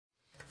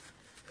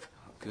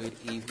Good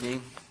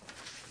evening.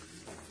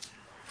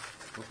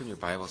 Open your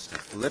Bibles to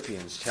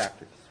Philippians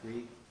chapter 3.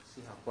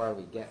 See how far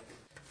we get.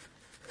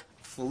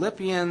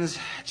 Philippians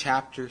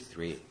chapter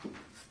 3.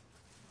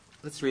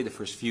 Let's read the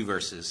first few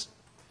verses.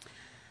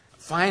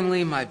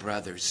 Finally, my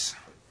brothers,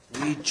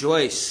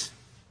 rejoice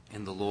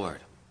in the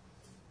Lord.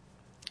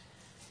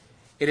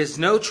 It is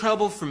no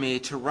trouble for me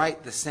to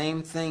write the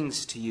same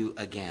things to you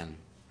again,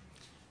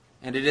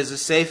 and it is a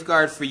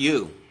safeguard for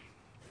you.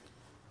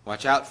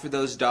 Watch out for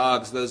those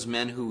dogs, those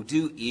men who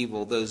do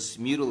evil, those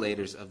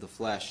mutilators of the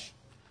flesh.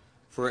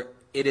 For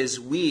it is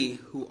we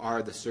who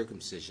are the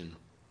circumcision,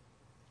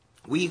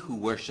 we who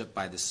worship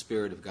by the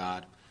Spirit of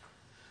God,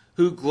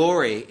 who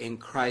glory in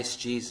Christ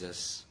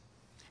Jesus,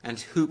 and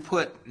who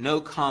put no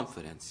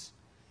confidence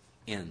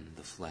in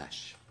the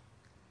flesh.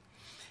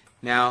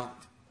 Now,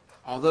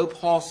 although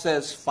Paul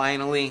says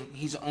finally,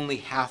 he's only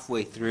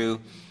halfway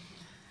through,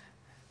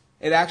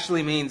 it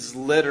actually means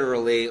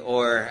literally,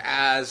 or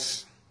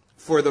as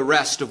for the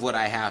rest of what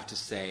I have to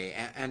say.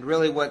 And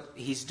really what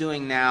he's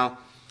doing now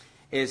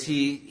is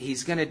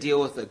he's going to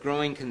deal with a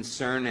growing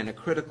concern and a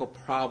critical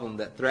problem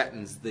that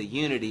threatens the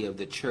unity of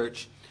the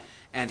church.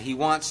 And he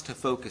wants to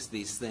focus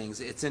these things.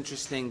 It's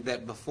interesting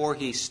that before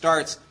he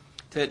starts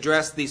to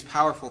address these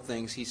powerful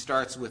things, he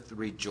starts with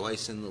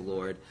rejoice in the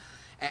Lord.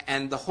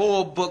 And the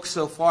whole book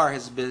so far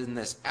has been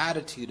this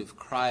attitude of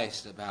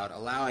Christ, about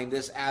allowing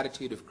this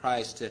attitude of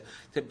Christ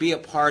to be a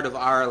part of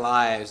our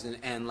lives.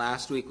 And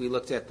last week we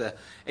looked at the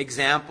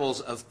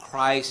examples of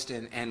Christ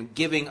and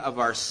giving of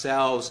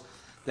ourselves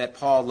that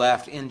Paul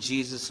left in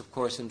Jesus, of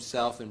course,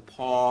 himself, in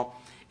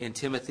Paul, in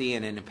Timothy,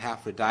 and in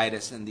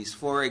Epaphroditus. And these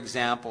four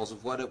examples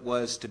of what it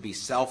was to be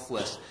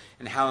selfless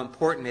and how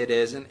important it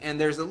is.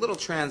 And there's a little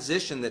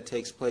transition that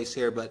takes place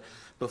here, but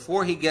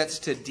before he gets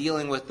to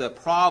dealing with the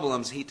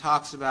problems, he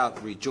talks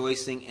about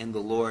rejoicing in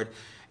the Lord,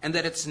 and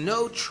that it's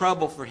no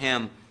trouble for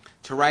him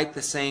to write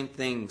the same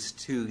things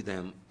to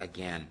them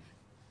again.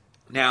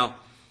 Now,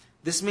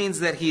 this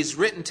means that he's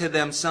written to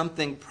them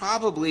something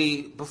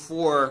probably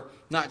before,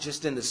 not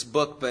just in this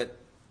book, but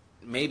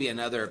maybe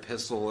another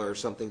epistle or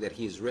something that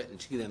he's written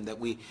to them that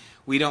we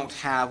don't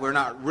have. We're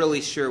not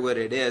really sure what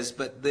it is,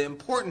 but the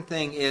important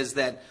thing is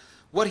that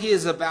what he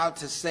is about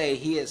to say,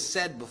 he has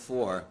said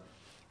before.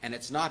 And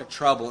it's not a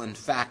trouble. In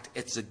fact,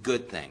 it's a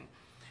good thing.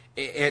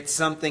 It's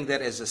something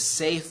that is a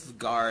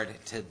safeguard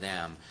to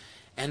them.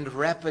 And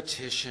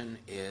repetition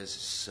is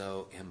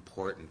so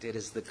important. It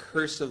is the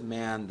curse of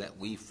man that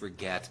we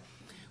forget.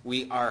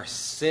 We are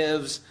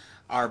sieves.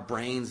 Our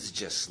brains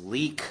just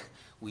leak.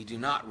 We do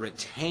not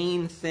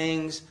retain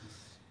things.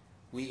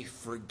 We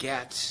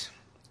forget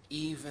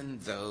even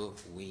though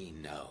we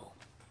know.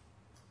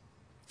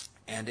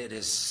 And it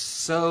is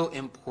so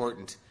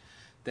important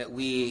that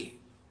we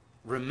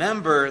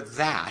remember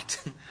that.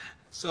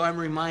 So I'm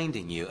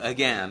reminding you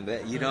again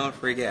that you don't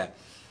forget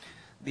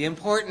the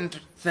important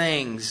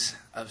things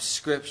of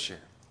Scripture.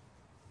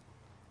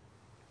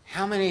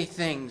 How many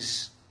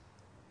things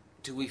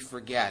do we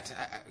forget?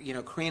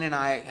 Corrine and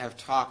I have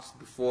talked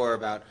before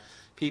about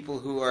people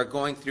who are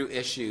going through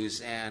issues,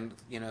 and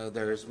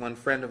there's one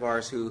friend of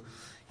ours who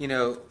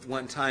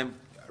one time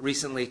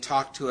recently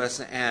talked to us,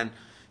 and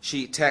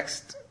she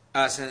texted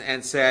us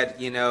and said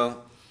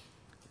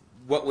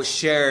what was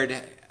shared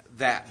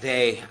that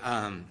day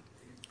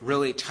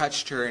really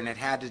touched her, and it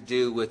had to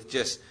do with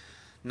just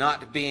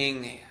not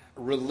being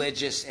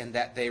religious, and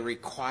that they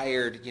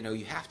required,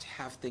 you have to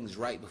have things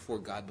right before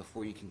God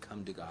before you can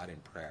come to God in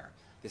prayer.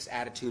 This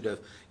attitude of,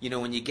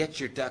 when you get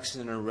your ducks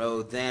in a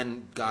row,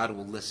 then God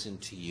will listen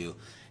to you.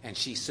 And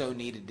she so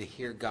needed to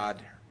hear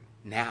God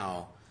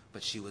now,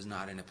 but she was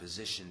not in a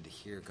position to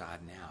hear God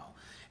now.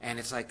 And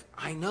it's like,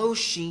 I know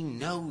she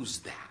knows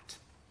that.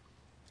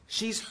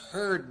 She's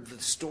heard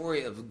the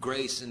story of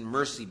grace and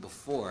mercy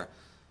before,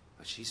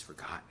 but she's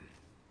forgotten.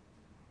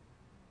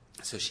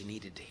 So she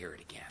needed to hear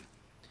it again.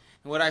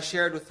 And what I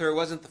shared with her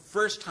wasn't the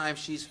first time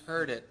she's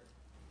heard it,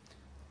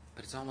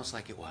 but it's almost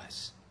like it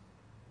was.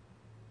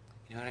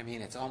 You know what I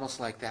mean? It's almost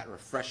like that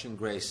refreshing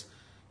grace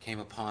came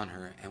upon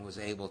her and was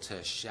able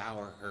to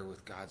shower her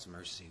with God's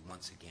mercy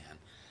once again.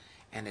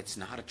 And it's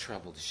not a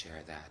trouble to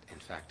share that. In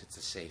fact, it's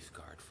a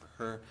safeguard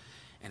for her.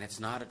 And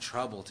it's not a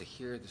trouble to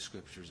hear the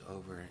Scriptures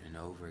over and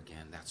over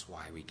again. That's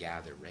why we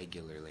gather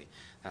regularly.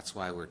 That's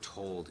why we're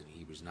told in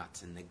Hebrews not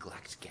to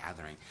neglect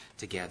gathering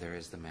together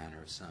as the manner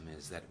of some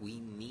is. That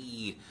we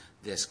need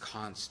this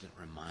constant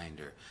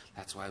reminder.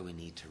 That's why we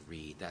need to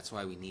read. That's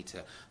why we need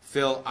to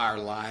fill our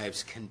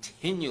lives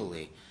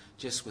continually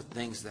just with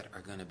things that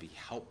are going to be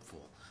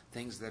helpful.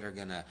 Things that are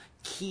going to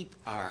keep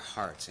our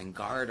hearts and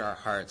guard our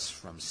hearts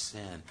from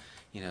sin.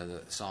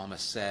 The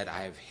psalmist said,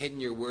 I have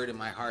hidden your word in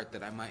my heart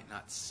that I might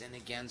not sin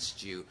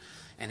against you.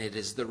 And it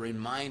is the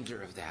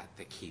reminder of that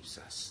that keeps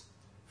us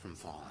from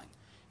falling.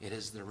 It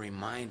is the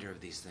reminder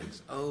of these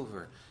things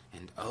over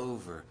and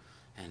over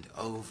and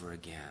over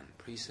again.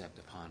 Precept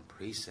upon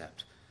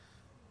precept.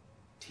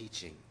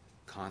 Teaching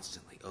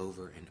constantly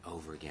over and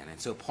over again. And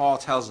so Paul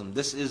tells them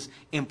this is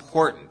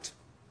important.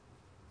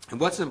 And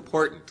what's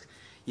important?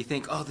 You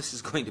think, oh, this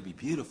is going to be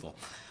beautiful.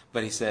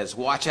 But he says,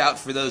 watch out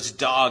for those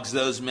dogs,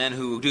 those men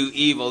who do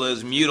evil,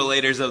 those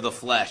mutilators of the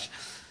flesh.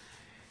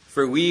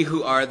 For we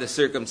who are the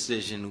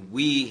circumcision,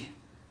 we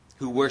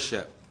who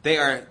worship, they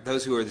are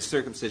those who are the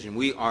circumcision.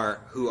 We are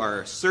who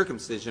are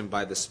circumcision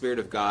by the Spirit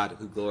of God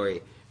who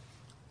glory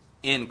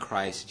in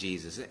Christ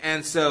Jesus.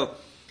 And so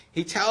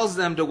he tells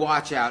them to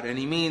watch out, and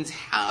he means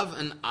have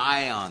an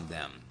eye on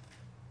them.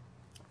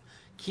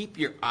 Keep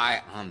your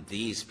eye on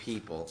these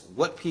people.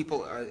 What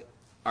people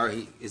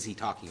is he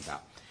talking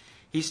about?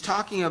 He's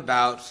talking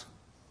about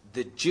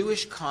the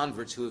Jewish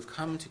converts who have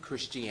come to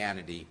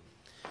Christianity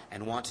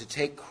and want to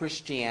take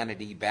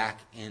Christianity back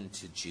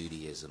into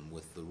Judaism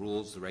with the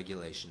rules, the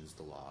regulations,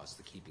 the laws,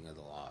 the keeping of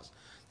the laws.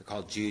 They're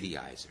called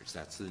Judaizers.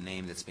 That's the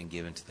name that's been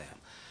given to them.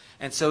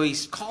 And so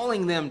he's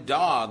calling them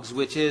dogs,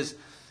 which is,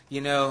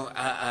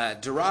 a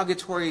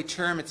derogatory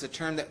term. It's a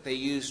term that they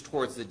use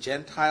towards the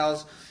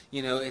Gentiles.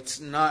 It's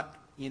not,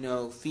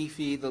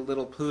 Fifi, the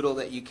little poodle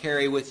that you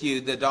carry with you.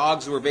 The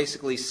dogs were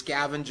basically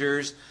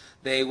scavengers.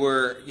 They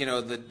were,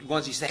 the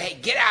ones you say, hey,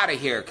 get out of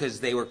here, because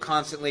they were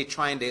constantly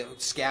trying to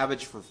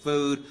scavenge for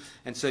food.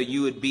 And so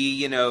you would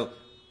be, there's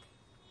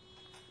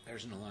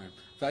an alarm.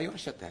 Val, you want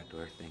to shut that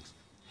door? Thanks.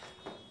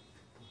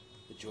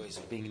 The joys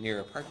of being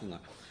near a parking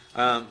lot.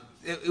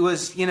 It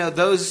was,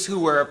 those who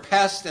were a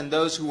pest and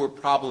those who were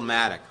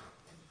problematic.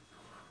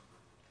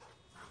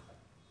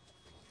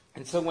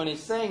 And so when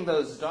he's saying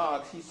those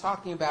dogs, he's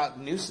talking about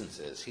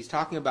nuisances. He's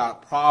talking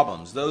about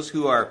problems, those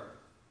who are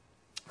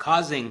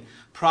causing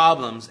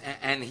problems,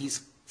 and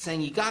he's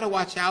saying you got to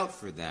watch out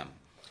for them.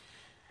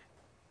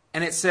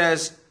 And it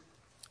says,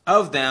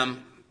 of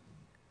them,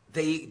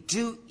 they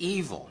do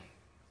evil.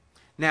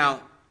 Now,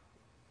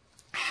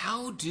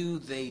 how do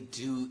they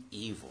do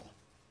evil?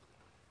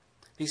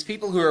 These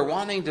people who are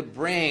wanting to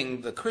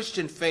bring the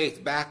Christian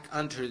faith back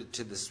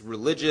to this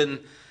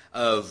religion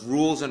of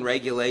rules and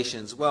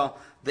regulations, well,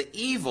 the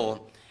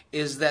evil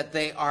is that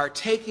they are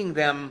taking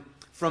them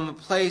from a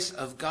place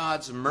of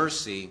God's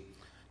mercy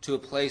to a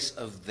place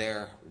of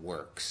their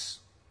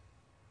works.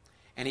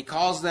 And he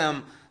calls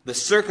them the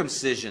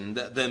circumcision,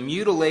 the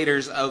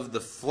mutilators of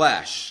the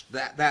flesh.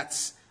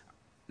 That's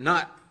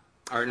not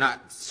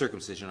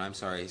circumcision, I'm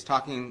sorry. He's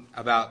talking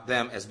about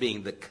them as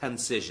being the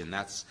concision.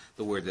 That's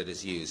the word that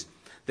is used.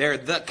 They're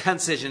the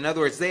concision. In other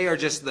words, they are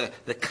just the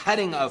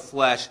cutting of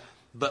flesh,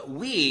 but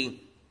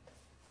we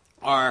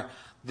are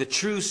the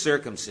true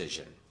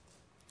circumcision.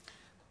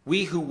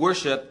 We who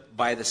worship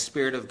by the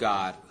Spirit of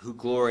God, who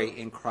glory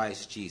in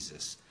Christ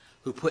Jesus,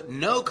 who put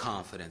no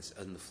confidence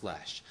in the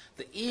flesh.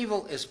 The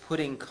evil is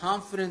putting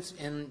confidence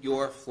in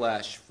your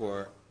flesh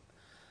for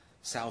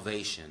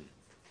salvation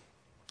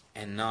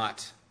and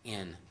not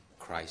in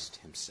Christ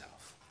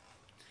himself.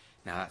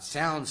 Now that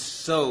sounds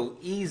so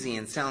easy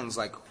and sounds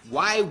like,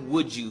 why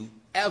would you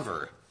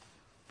ever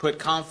put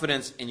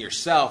confidence in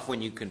yourself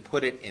when you can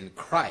put it in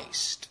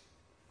Christ?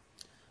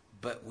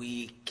 But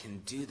we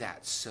can do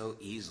that so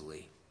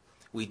easily.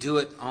 We do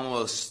it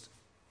almost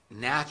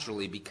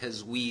naturally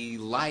because we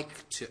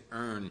like to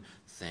earn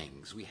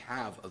things. We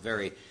have a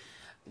very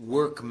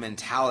work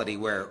mentality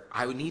where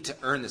I need to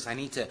earn this. I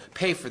need to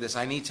pay for this.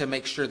 I need to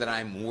make sure that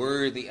I'm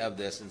worthy of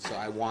this. And so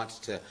I want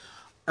to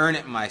earn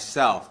it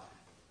myself.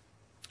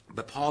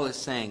 But Paul is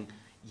saying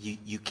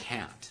you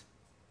can't.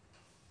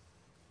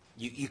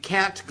 You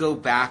can't go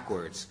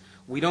backwards.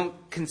 We don't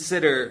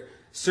consider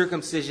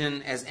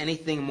circumcision as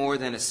anything more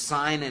than a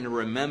sign and a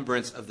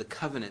remembrance of the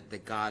covenant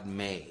that God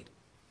made.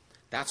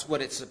 That's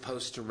what it's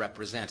supposed to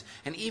represent.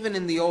 And even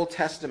in the Old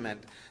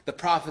Testament, the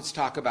prophets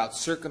talk about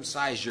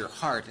circumcise your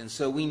heart. And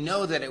so we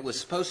know that it was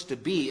supposed to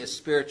be a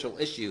spiritual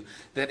issue,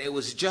 that it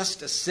was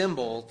just a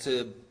symbol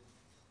to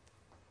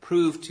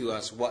prove to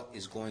us what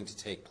is going to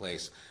take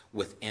place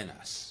within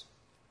us.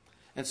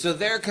 And so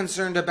they're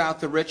concerned about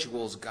the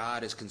rituals.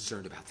 God is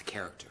concerned about the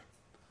character.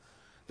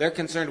 They're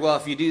concerned, well,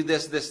 if you do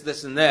this, this,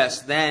 this, and this,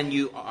 then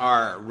you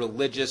are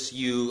religious.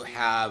 You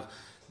have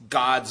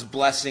God's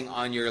blessing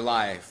on your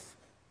life.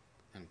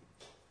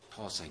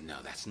 Paul's saying, no,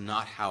 that's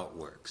not how it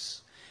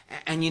works.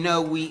 And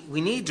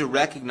we need to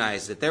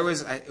recognize that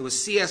it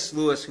was C.S.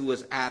 Lewis who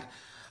was at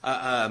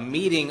a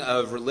meeting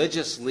of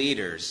religious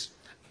leaders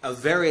of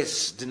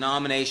various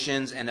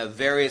denominations and of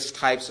various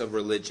types of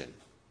religion.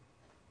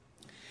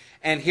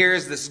 And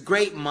here's this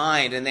great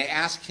mind, and they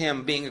asked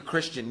him, being a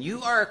Christian,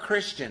 you are a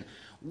Christian.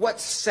 What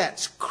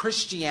sets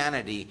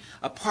Christianity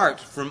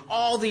apart from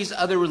all these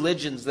other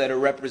religions that are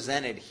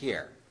represented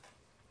here?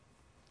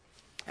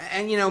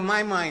 And,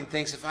 my mind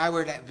thinks if I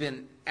were to have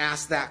been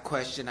asked that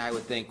question, I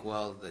would think,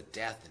 well, the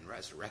death and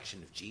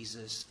resurrection of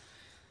Jesus.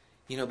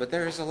 But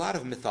there's a lot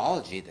of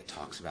mythology that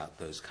talks about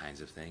those kinds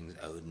of things,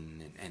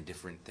 Odin and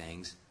different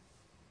things.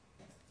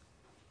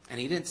 And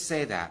he didn't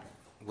say that.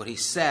 What he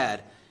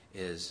said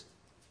is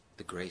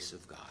the grace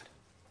of God.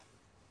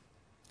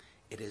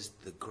 It is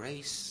the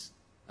grace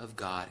of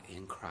God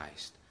in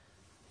Christ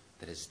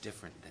that is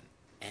different than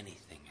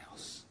anything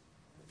else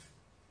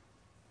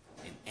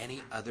in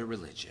any other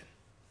religion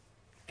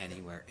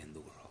anywhere in the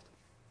world.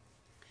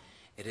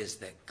 It is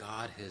that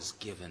God has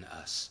given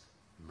us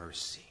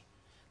mercy,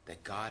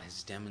 that God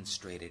has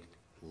demonstrated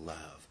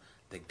love,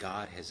 that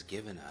God has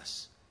given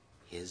us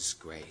his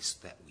grace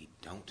that we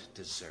don't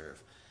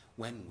deserve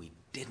when we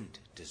didn't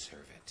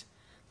deserve it.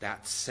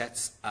 That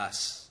sets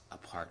us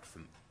apart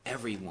from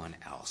everyone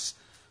else,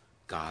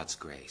 God's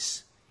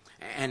grace.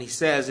 And he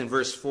says in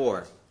verse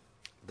 4,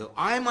 though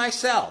I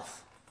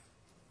myself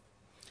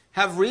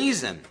have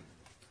reason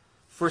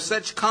for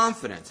such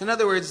confidence. In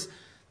other words,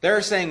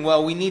 they're saying,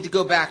 well, we need to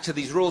go back to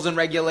these rules and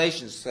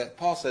regulations.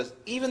 Paul says,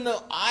 even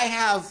though I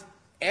have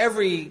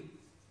every,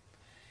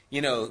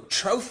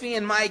 trophy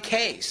in my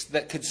case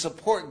that could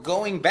support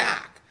going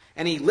back,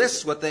 and he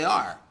lists what they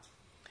are.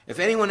 If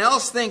anyone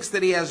else thinks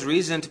that he has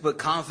reason to put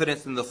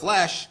confidence in the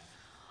flesh,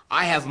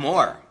 I have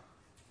more.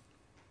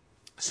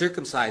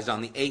 Circumcised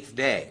on the 8th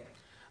day,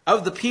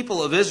 of the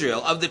people of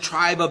Israel, of the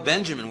tribe of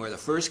Benjamin, where the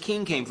first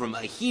king came from,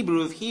 a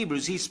Hebrew of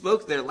Hebrews, he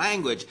spoke their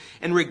language.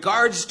 In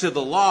regards to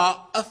the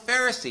law, a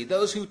Pharisee,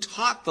 those who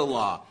taught the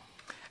law.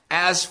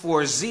 As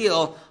for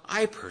zeal,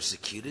 I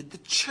persecuted the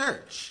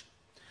church.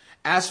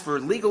 As for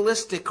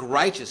legalistic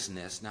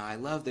righteousness, now I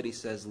love that he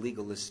says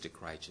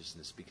legalistic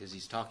righteousness, because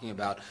he's talking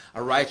about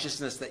a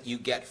righteousness that you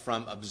get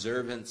from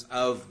observance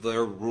of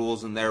their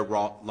rules and their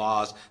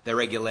laws, their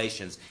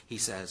regulations. He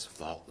says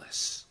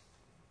faultless.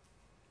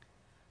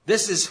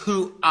 This is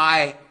who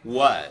I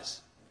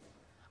was.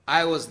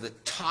 I was the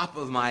top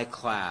of my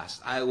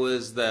class. I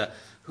was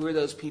who are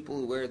those people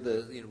who wear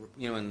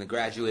in the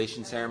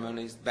graduation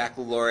ceremonies,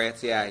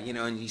 baccalaureates,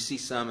 and you see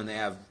some and they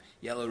have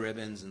yellow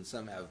ribbons and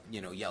some have,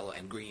 yellow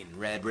and green and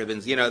red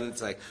ribbons, and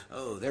it's like,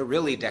 oh, they're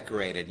really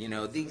decorated.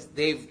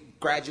 They've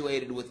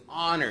graduated with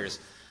honors.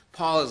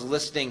 Paul is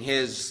listing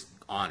his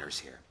honors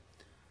here.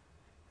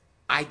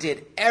 I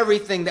did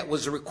everything that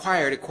was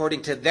required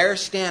according to their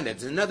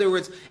standards. In other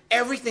words,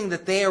 everything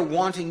that they are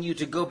wanting you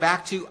to go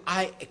back to,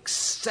 I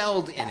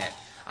excelled in it.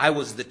 I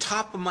was the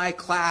top of my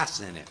class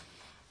in it.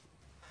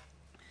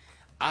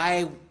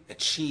 I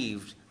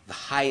achieved the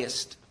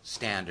highest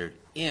standard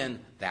in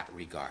that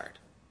regard.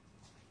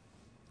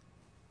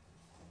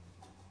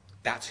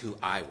 That's who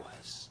I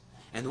was.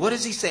 And what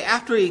does he say?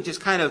 After he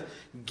just kind of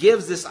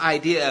gives this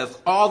idea of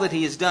all that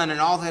he has done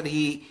and all that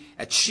he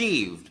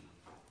achieved,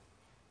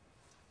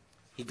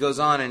 he goes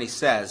on and he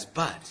says,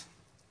 but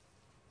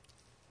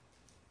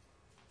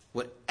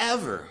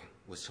whatever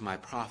was to my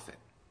profit,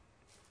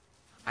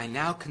 I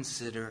now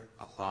consider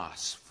a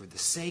loss for the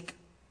sake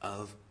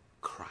of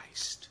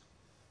Christ.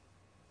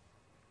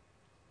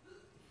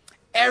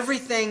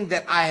 Everything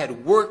that I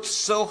had worked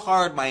so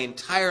hard my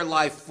entire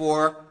life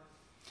for,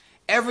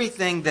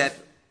 everything that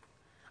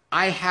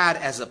I had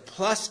as a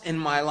plus in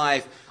my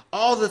life,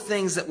 all the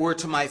things that were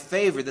to my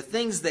favor, the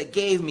things that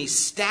gave me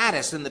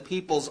status in the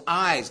people's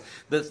eyes,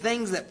 the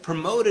things that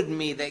promoted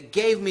me, that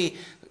gave me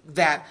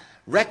that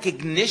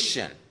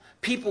recognition.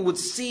 People would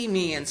see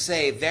me and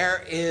say,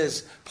 there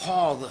is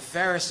Paul the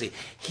Pharisee.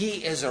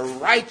 He is a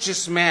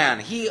righteous man.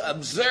 He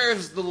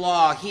observes the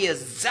law. He is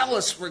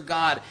zealous for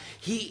God.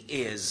 He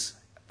is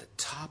at the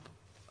top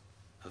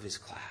of his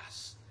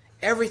class.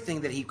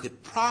 Everything that he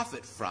could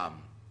profit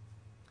from,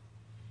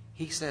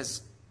 he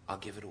says, I'll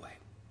give it away.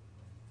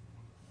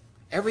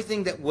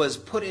 Everything that was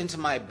put into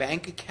my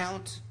bank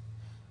account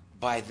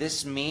by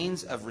this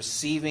means of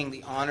receiving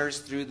the honors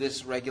through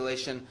this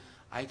regulation,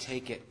 I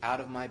take it out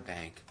of my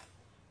bank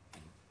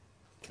and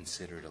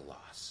consider it a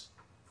loss.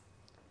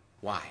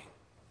 Why?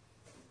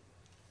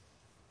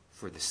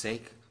 For the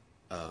sake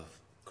of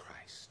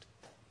Christ.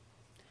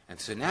 And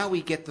so now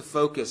we get the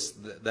focus.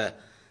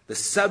 The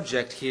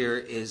subject here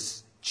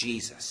is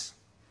Jesus.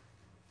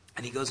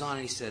 And he goes on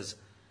and he says,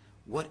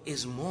 what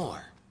is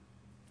more?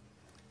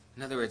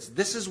 In other words,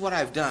 this is what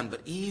I've done,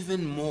 but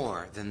even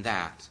more than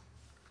that.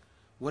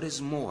 What is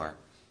more?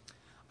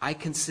 I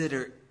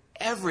consider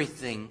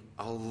everything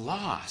a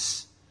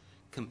loss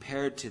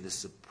compared to the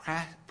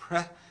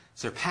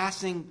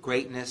surpassing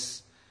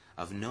greatness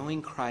of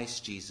knowing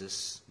Christ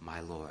Jesus, my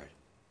Lord.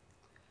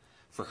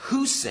 For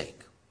whose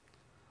sake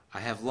I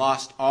have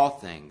lost all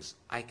things,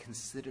 I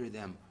consider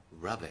them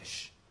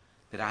rubbish,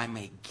 that I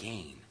may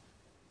gain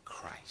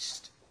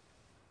Christ.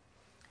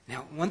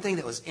 Now, one thing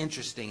that was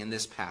interesting in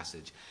this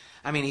passage,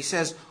 he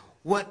says,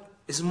 what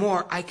is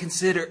more, I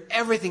consider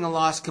everything a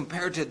loss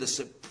compared to the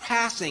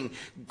surpassing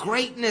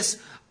greatness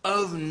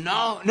of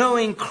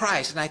knowing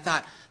Christ. And I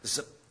thought,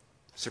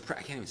 I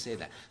can't even say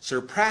that.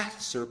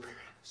 Surpassing.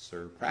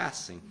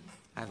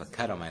 I have a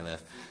cut on my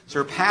lip.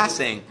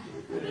 Surpassing.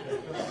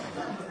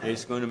 They're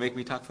just going to make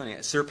me talk funny.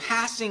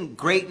 Surpassing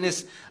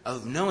greatness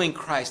of knowing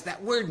Christ.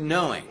 That word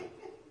knowing.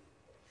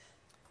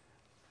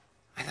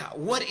 I thought,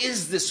 what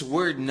is this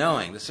word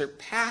knowing? The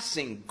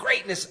surpassing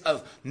greatness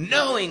of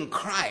knowing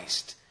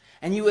Christ.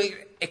 And you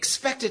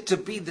expect it to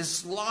be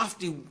this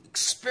lofty,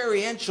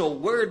 experiential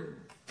word,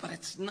 but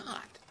it's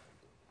not.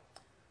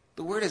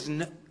 The word is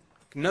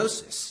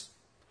gnosis.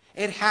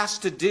 It has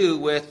to do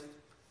with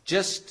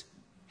just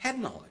head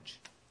knowledge.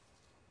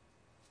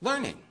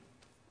 Learning.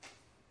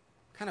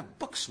 Kind of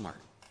book smart.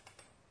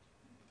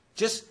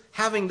 Just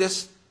having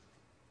this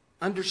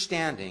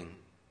understanding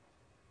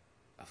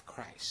of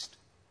Christ.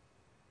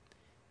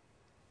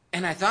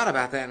 And I thought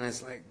about that, and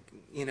it's like,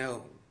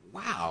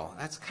 wow,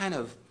 that's kind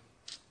of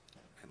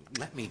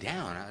let me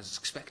down. I was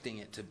expecting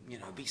it to,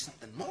 be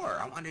something more.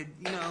 I wanted,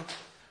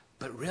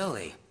 but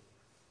really,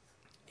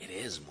 it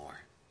is more.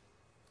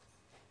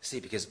 See,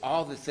 because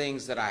all the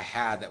things that I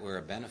had that were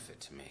a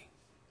benefit to me,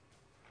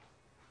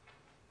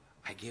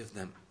 I give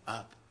them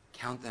up,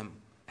 count them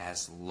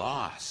as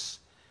loss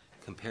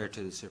compared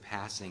to the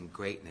surpassing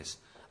greatness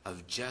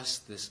of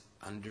just this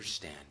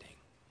understanding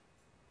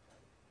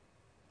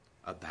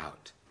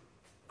about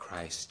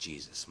Christ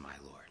Jesus, my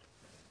Lord.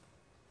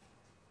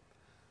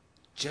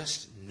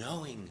 Just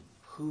knowing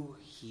who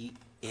he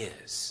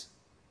is,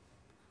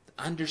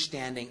 the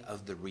understanding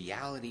of the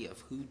reality of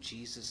who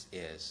Jesus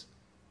is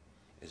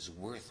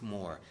worth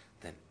more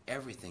than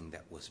everything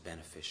that was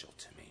beneficial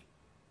to me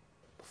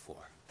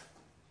before.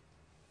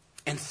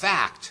 In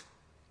fact,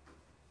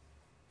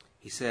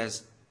 he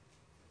says,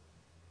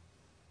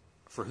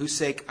 for whose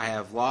sake I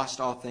have lost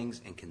all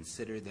things and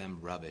consider them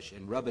rubbish.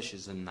 And rubbish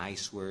is a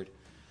nice word.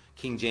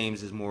 King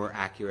James is more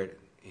accurate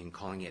in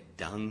calling it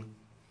dung.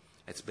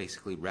 It's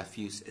basically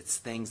refuse. It's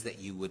things that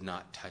you would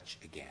not touch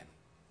again.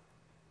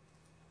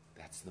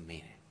 That's the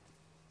meaning.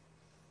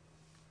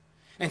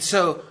 And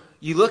so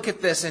you look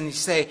at this and you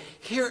say,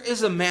 here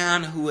is a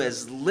man who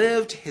has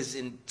lived his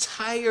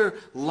entire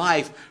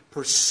life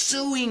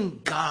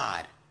pursuing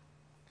God,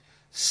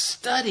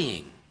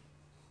 studying,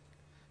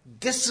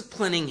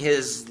 disciplining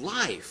his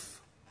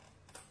life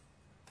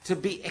to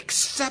be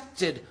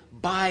accepted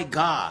by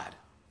God,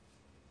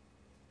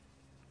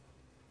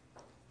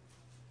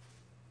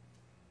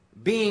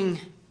 being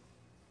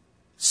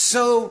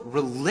so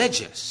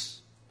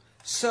religious,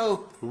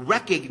 so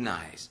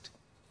recognized,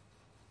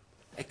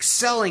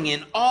 excelling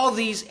in all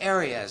these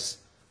areas.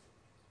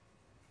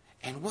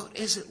 And what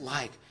is it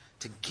like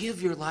to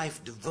give your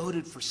life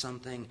devoted for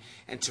something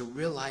and to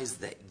realize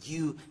that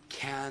you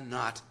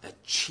cannot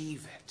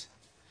achieve it?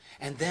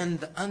 And then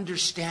the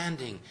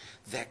understanding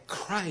that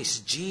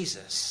Christ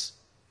Jesus,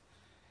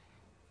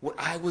 what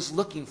I was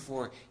looking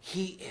for,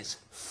 he is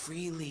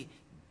freely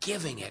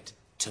giving it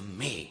to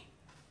me.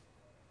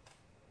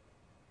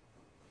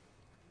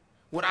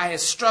 What I had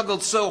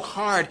struggled so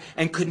hard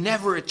and could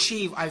never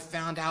achieve, I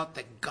found out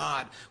that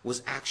God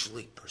was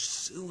actually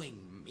pursuing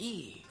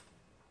me.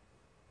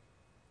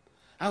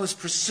 I was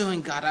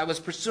pursuing God. I was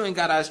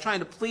trying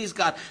to please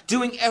God,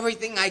 doing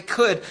everything I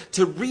could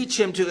to reach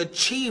him, to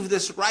achieve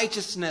this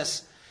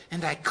righteousness.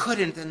 And I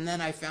couldn't. And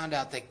then I found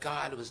out that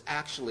God was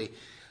actually,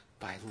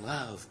 by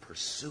love,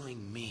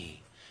 pursuing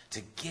me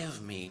to give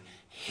me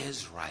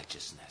his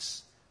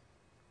righteousness.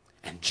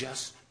 And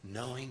just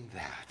knowing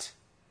that,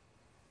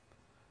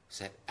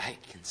 said, I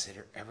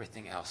consider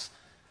everything else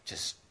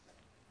just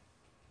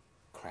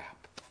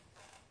crap.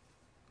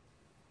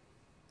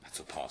 That's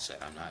what Paul said.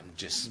 I'm not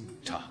just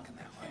talking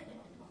that way.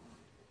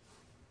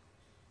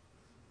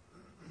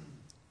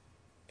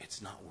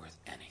 It's not worth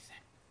anything.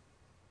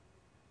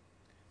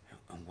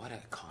 And what a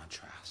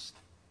contrast.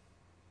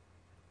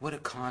 What a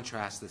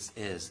contrast this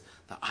is.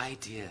 The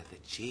idea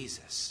that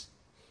Jesus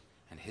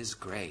and his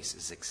grace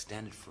is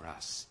extended for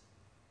us.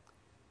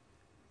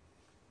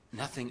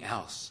 Nothing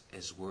else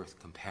is worth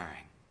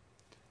comparing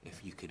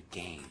if you could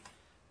gain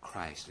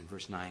Christ. In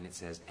verse 9 it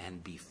says,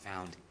 and be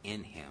found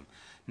in him,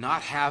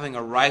 not having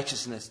a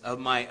righteousness of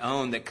my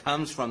own that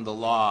comes from the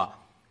law,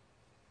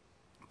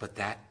 but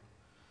that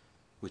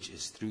which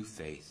is through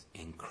faith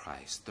in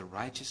Christ. The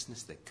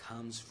righteousness that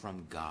comes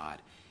from God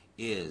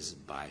is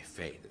by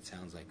faith. It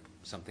sounds like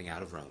something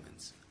out of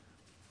Romans.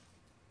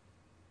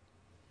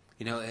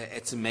 You know,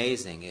 it's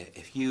amazing.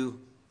 If you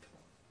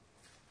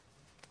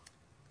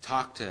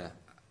talk to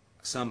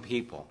some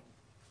people,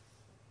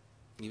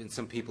 even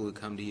some people who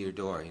come to your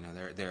door, you know,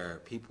 there are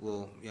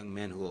people, young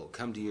men who will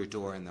come to your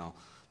door and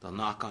they'll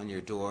knock on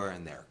your door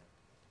and they're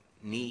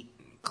neat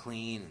and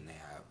clean and they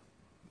have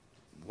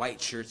white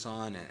shirts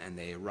on and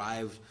they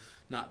arrive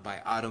not by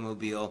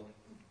automobile,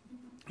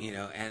 you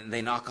know, and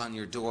they knock on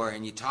your door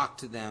and you talk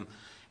to them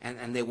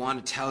and they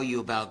want to tell you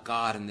about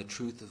God and the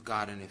truth of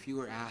God. And if you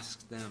were to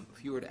ask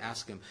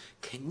them,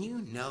 can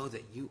you know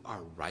that you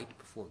are right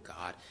before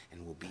God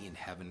and will be in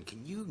heaven?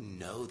 Can you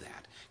know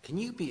that? Can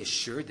you be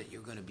assured that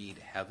you're going to be in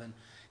heaven?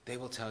 They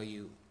will tell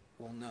you,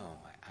 well, no,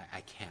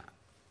 I can't.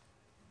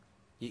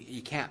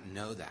 You can't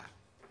know that.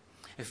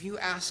 If you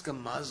ask a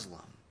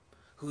Muslim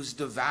who's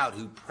devout,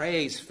 who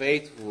prays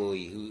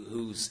faithfully,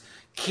 who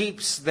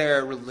keeps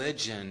their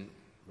religion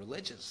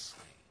religiously,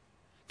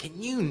 can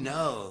you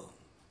know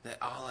that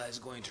Allah is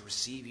going to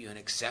receive you and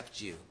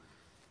accept you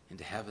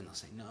into heaven? They'll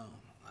say, no,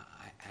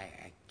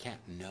 I can't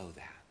know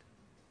that.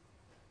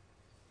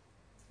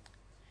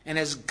 And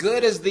as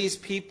good as these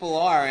people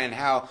are and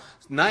how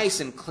nice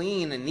and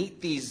clean and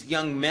neat these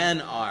young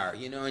men are,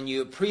 you know, and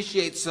you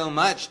appreciate so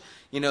much,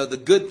 you know, the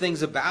good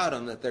things about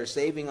them, that they're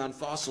saving on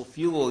fossil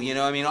fuel, you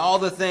know, I mean, all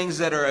the things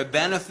that are a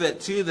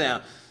benefit to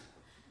them.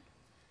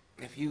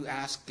 If you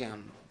ask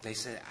them, they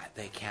say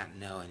they can't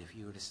know. And if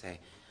you were to say,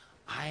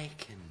 I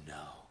can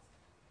know.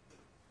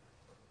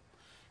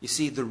 You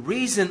see, the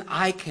reason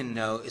I can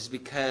know is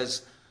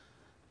because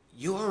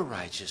your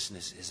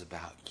righteousness is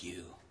about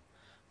you.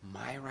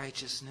 My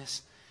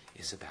righteousness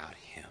is about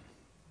him.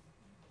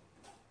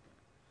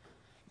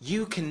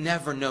 You can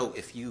never know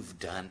if you've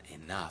done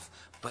enough,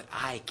 but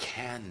I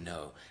can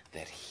know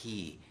that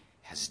he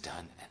has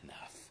done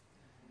enough.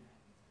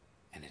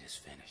 And it is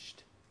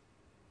finished.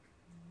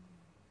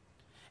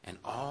 And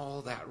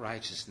all that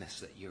righteousness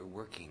that you're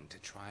working to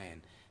try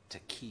and to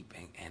keep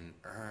and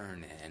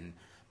earn and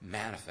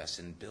manifest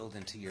and build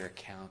into your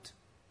account,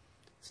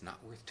 it's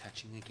not worth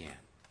touching again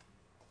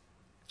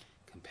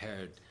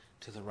compared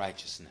to the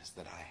righteousness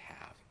that I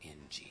have in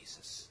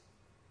Jesus.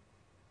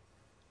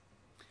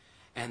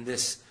 And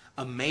this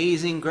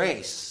amazing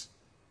grace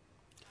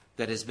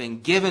that has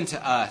been given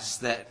to us,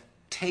 that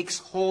takes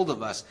hold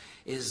of us,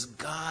 is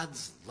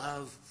God's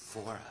love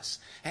for us.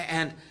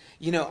 And,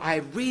 I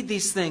read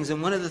these things,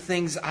 and one of the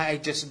things I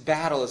just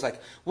battle is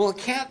like, well, it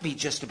can't be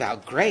just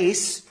about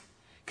grace,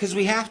 because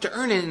we have to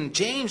earn it. And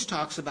James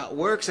talks about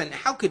works, and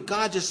how could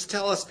God just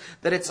tell us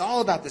that it's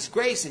all about this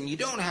grace, and you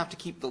don't have to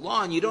keep the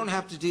law, and you don't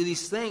have to do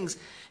these things?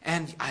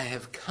 And I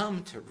have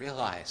come to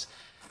realize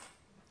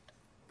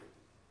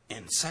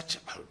in such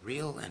a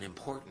real and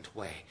important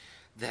way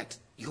that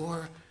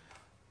your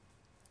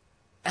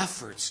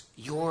efforts,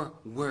 your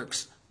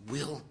works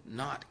will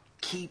not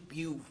keep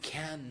you,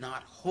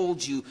 cannot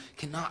hold you,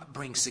 cannot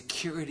bring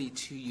security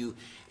to you.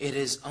 It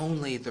is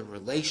only the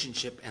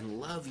relationship and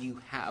love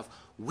you have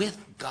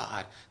with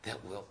God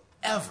that will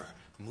ever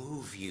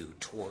move you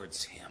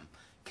towards him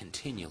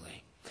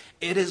continually.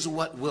 It is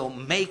what will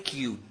make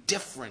you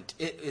different.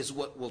 It is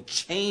what will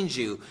change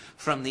you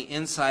from the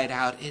inside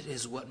out. It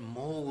is what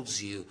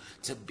molds you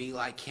to be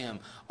like him.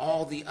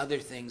 All the other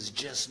things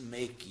just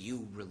make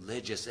you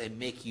religious and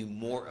make you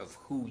more of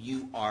who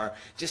you are.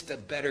 Just a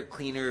better,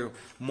 cleaner,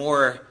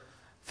 more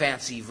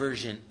fancy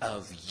version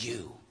of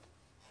you.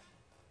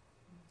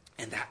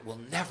 And that will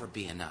never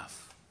be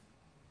enough.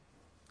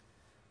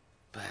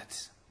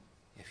 But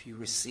if you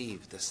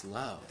receive this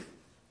love,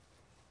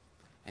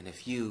 and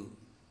if you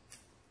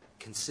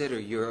consider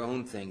your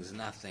own things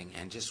nothing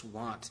and just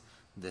want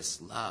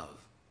this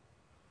love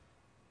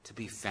to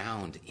be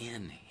found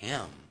in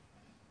him,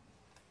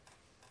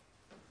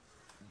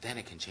 then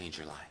it can change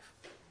your life.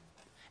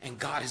 And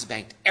God has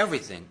banked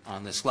everything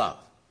on this love.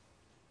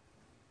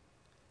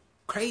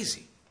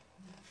 Crazy.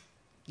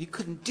 You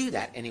couldn't do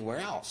that anywhere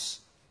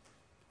else.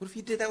 What if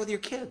you did that with your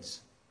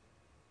kids?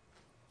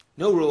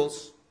 No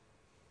rules.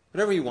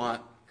 Whatever you want.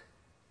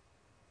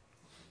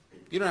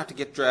 You don't have to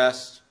get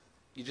dressed.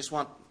 You just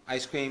want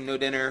ice cream, no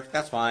dinner,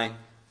 that's fine.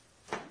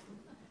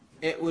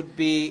 It would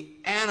be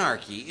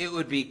anarchy. It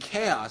would be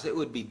chaos. It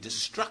would be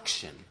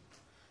destruction.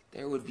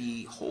 There would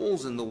be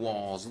holes in the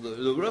walls.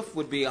 The roof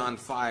would be on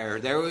fire.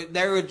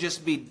 There would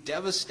just be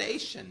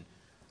devastation.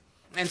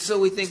 And so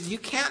we think, you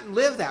can't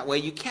live that way.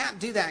 You can't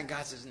do that. And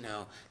God says,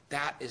 no,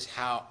 that is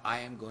how I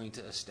am going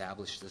to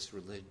establish this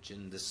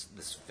religion,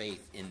 this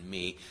faith in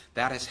me.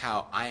 That is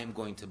how I am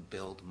going to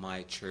build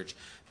my church.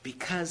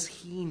 Because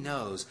he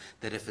knows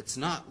that if it's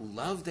not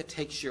love that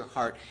takes your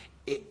heart,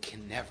 it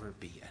can never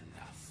be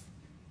enough.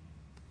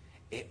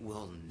 It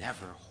will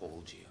never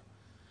hold you.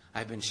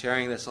 I've been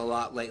sharing this a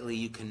lot lately.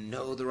 You can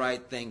know the right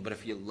thing, but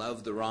if you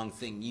love the wrong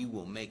thing, you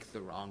will make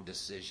the wrong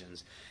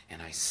decisions. And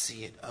I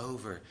see it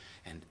over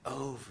and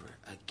over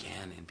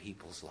again in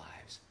people's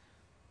lives.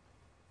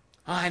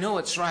 Oh, I know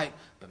it's right,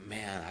 but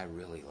man, I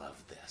really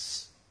love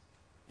this.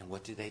 And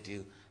what do? They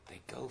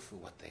go for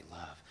what they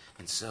love.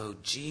 And so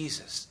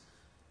Jesus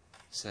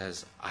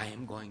says, I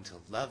am going to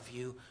love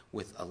you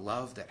with a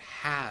love that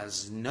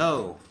has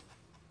no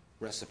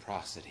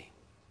reciprocity,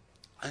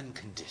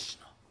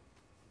 unconditional.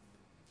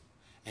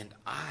 And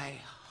I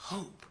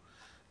hope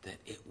that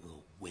it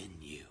will win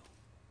you.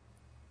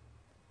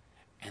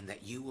 And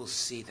that you will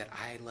see that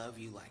I love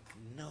you like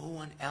no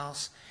one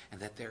else, and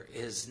that there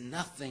is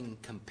nothing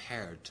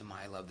compared to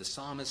my love. The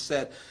psalmist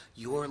said,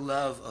 your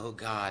love, O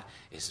God,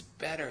 is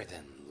better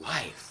than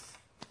life.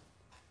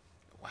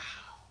 Wow.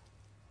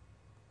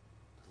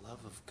 The love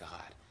of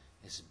God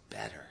is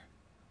better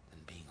than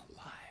being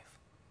alive.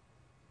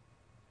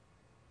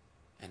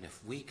 And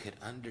if we could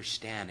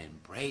understand,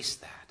 embrace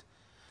that,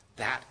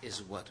 that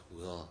is what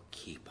will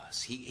keep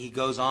us. He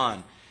goes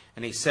on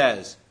and he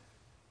says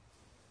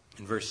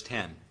in verse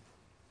 10,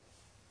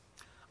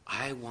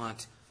 I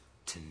want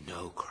to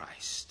know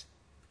Christ.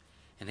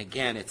 And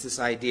again, it's this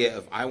idea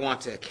of I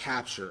want to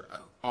capture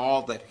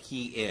all that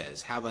he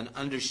is, have an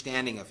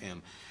understanding of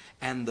him,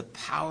 and the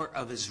power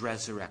of his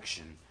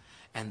resurrection,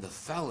 and the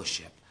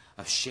fellowship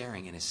of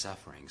sharing in his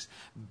sufferings,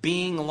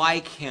 being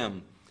like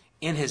him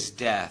in his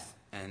death,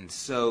 and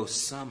so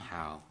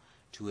somehow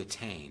to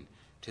attain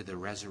to the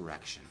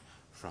resurrection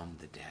from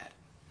the dead.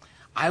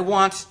 I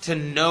want to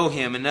know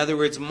him. In other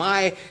words,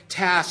 my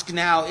task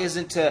now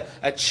isn't to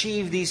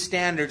achieve these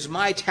standards.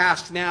 My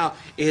task now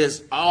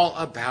is all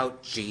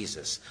about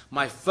Jesus.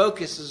 My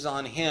focus is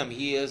on him.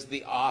 He is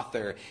the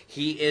author.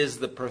 He is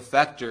the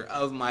perfecter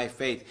of my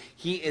faith.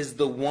 He is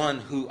the one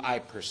who I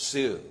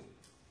pursue.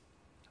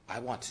 I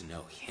want to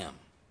know him.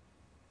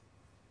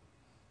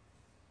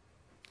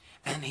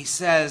 And he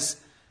says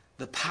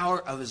the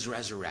power of his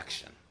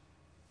resurrection.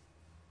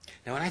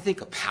 Now, when I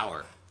think of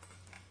power,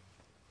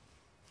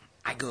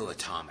 I go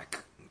atomic,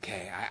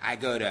 okay? I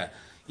go to,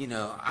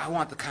 I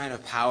want the kind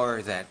of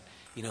power that,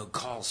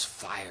 calls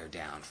fire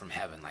down from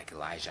heaven like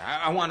Elijah.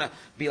 I want to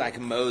be like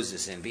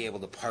Moses and be able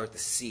to part the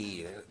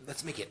sea.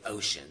 Let's make it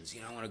oceans.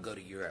 I want to go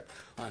to Europe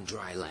on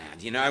dry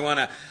land.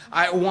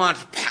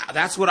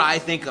 That's what I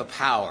think of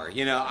power.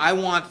 I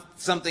want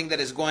something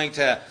that is going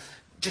to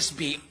just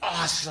be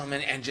awesome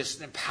and just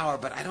empower.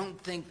 But I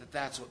don't think that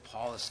that's what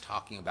Paul is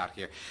talking about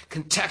here.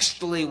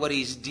 Contextually, what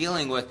he's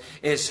dealing with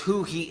is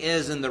who he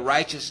is and the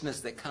righteousness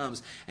that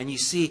comes. And you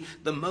see,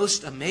 the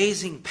most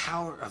amazing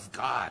power of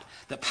God,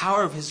 the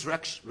power of his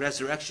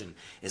resurrection,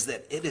 is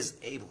that it is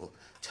able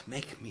to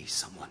make me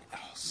someone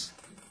else.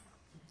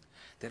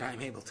 That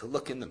I'm able to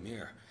look in the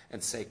mirror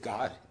and say,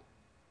 God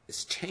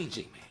is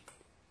changing me.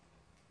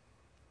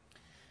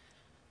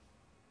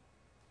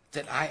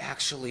 That I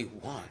actually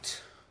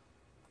want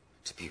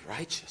to be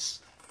righteous.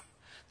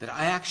 That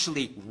I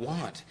actually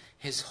want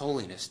his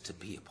holiness to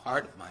be a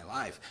part of my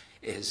life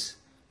is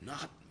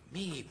not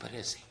me, but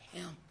is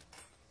him.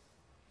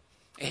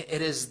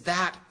 It is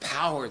that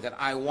power that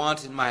I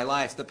want in my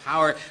life, the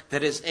power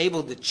that is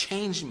able to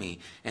change me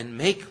and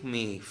make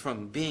me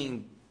from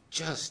being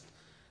just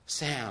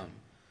Sam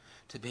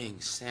to being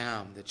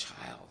Sam, the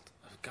child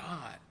of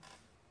God,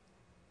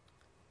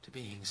 to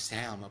being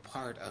Sam, a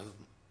part of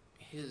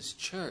his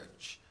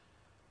church,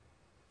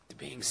 to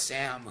being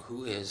Sam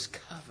who is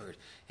covered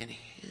in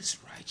his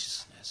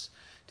righteousness,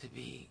 to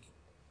be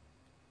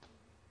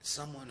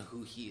someone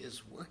who he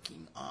is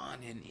working on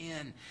and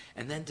in,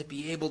 and then to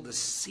be able to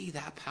see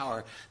that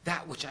power,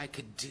 that which I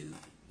could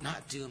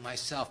not do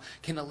myself.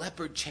 Can a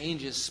leopard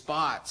change his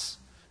spots?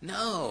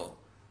 No.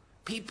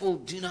 People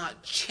do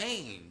not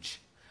change.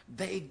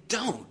 They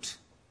don't.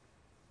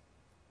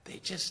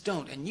 They just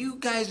don't. And you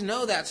guys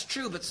know that's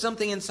true, but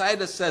something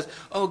inside us says,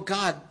 oh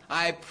God,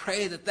 I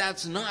pray that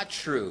that's not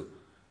true.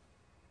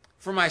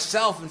 For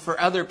myself and for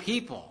other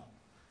people.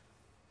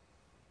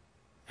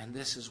 And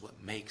this is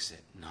what makes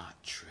it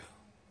not true.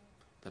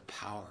 The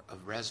power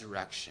of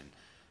resurrection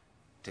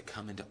to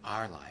come into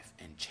our life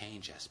and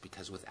change us.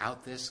 Because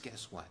without this,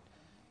 guess what?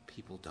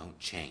 People don't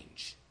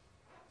change.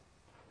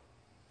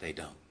 They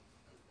don't.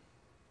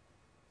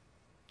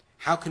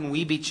 How can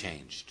we be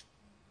changed?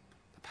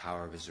 The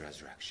power of his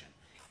resurrection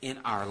in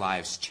our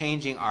lives,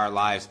 changing our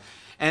lives.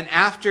 And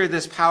after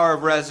this power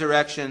of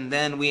resurrection,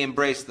 then we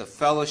embrace the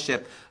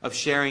fellowship of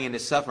sharing in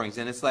his sufferings.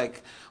 And it's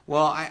like,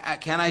 well,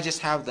 can I just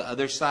have the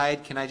other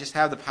side? Can I just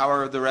have the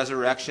power of the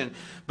resurrection?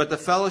 But the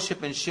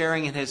fellowship and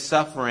sharing in his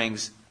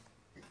sufferings,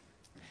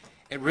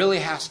 it really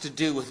has to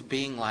do with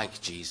being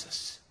like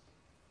Jesus.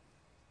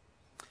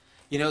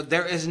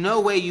 There is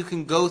no way you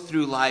can go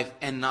through life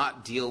and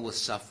not deal with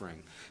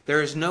suffering.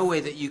 There is no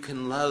way that you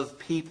can love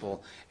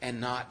people and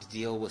not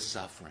deal with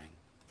suffering.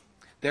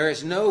 There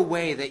is no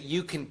way that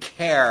you can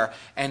care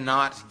and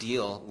not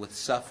deal with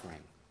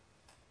suffering.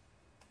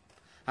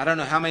 I don't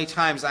know how many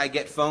times I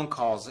get phone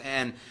calls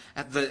and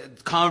the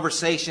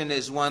conversation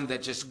is one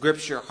that just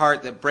grips your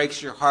heart, that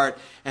breaks your heart,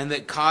 and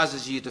that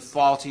causes you to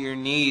fall to your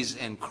knees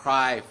and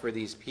cry for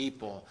these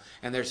people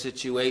and their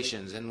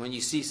situations. And when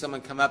you see someone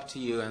come up to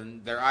you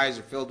and their eyes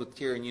are filled with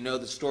tears and you know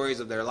the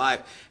stories of their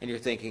life and you're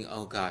thinking,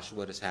 oh gosh,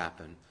 what has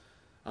happened?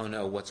 Oh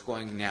no, what's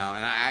going now?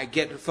 And I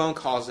get phone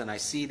calls and I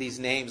see these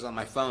names on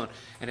my phone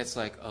and it's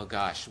like, oh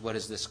gosh, what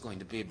is this going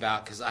to be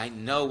about? Because I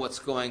know what's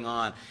going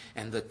on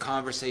and the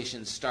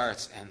conversation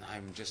starts and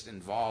I'm just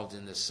involved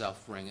in this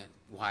suffering.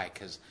 Why?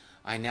 Because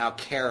I now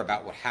care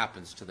about what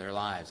happens to their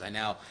lives. I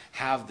now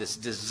have this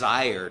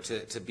desire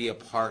to be a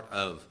part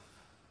of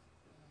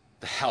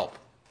the help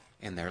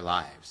in their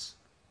lives.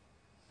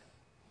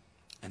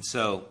 And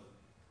so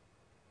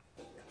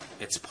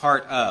it's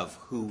part of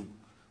who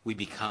we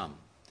become.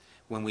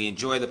 When we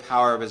enjoy the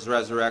power of his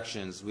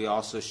resurrections, we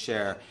also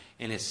share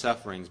in his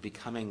sufferings,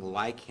 becoming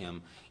like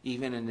him,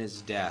 even in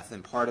his death.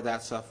 And part of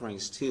that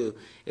sufferings, too,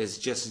 is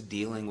just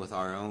dealing with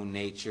our own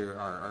nature,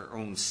 our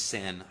own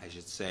sin, I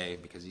should say,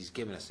 because he's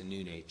given us a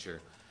new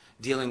nature.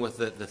 Dealing with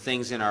the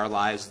things in our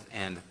lives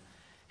and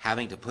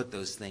having to put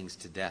those things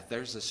to death.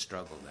 There's a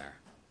struggle there.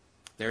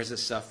 There's a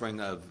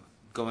suffering of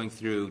going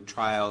through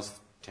trials,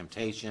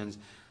 temptations,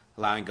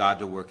 allowing God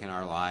to work in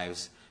our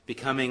lives,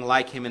 becoming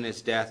like him in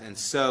his death, and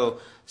so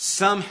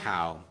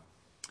somehow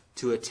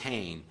to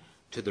attain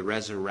to the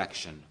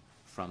resurrection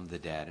from the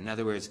dead. In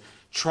other words,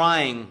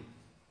 trying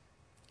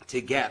to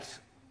get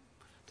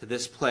to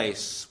this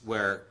place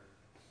where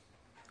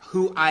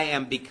who I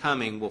am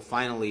becoming will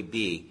finally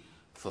be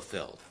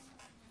fulfilled.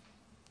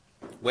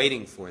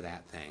 Waiting for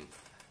that thing,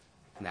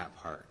 that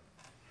part.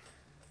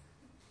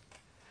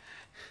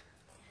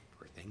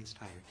 Poor thing's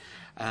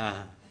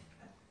tired.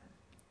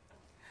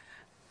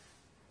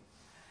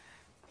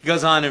 He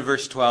goes on in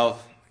verse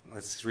 12.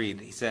 Let's read.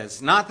 He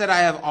says, not that I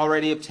have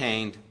already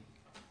obtained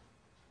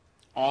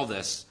all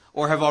this,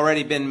 or have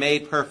already been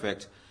made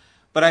perfect,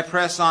 but I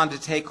press on to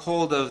take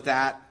hold of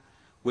that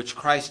which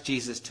Christ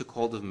Jesus took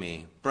hold of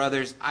me.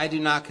 Brothers, I do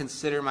not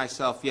consider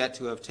myself yet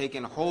to have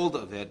taken hold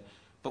of it,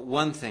 But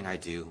one thing I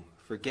do,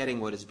 forgetting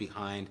what is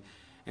behind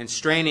and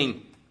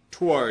straining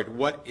toward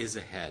what is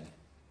ahead.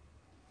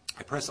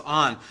 I press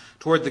on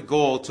toward the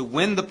goal to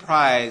win the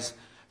prize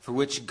for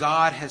which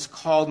God has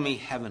called me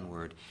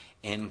heavenward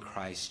in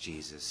Christ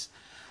Jesus.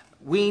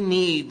 We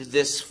need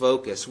this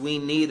focus. We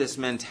need this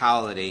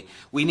mentality.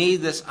 We need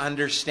this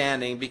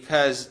understanding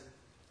because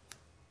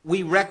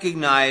we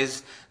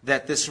recognize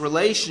that this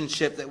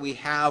relationship that we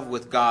have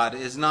with God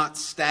is not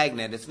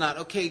stagnant. It's not,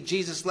 okay,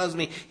 Jesus loves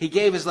me. He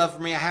gave his love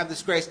for me. I have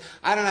this grace.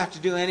 I don't have to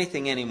do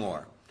anything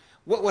anymore.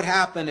 What would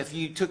happen if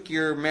you took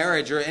your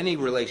marriage or any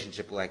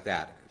relationship like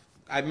that?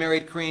 I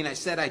married Corrine. I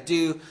said I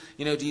do.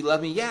 Do you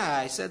love me? Yeah,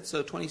 I said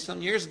so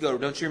 20-some years ago.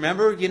 Don't you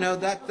remember?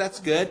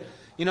 That's good.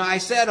 I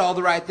said all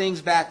the right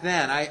things back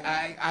then.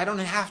 I don't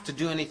have to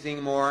do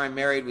anything more. I'm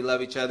married. We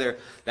love each other.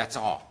 That's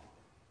all.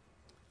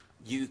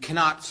 You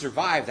cannot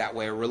survive that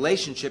way. A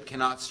relationship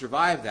cannot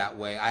survive that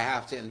way. I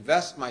have to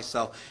invest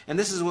myself. And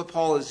this is what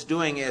Paul is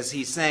doing as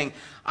he's saying,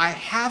 I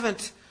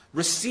haven't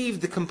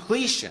received the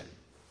completion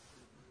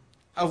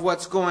of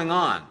what's going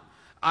on.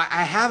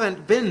 I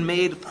haven't been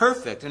made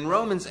perfect. In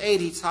Romans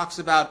 8, he talks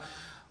about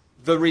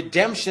the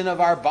redemption of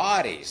our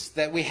bodies,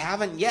 that we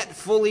haven't yet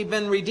fully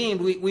been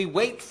redeemed. We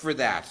wait for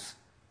that.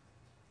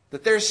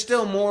 That there's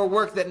still more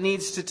work that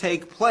needs to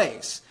take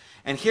place.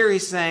 And here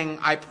he's saying,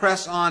 I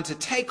press on to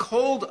take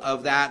hold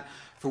of that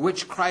for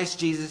which Christ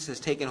Jesus has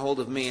taken hold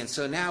of me. And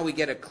so now we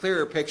get a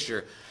clearer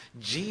picture.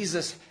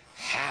 Jesus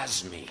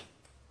has me.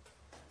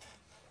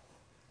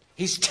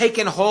 He's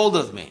taken hold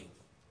of me.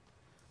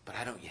 But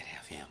I don't yet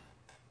have him.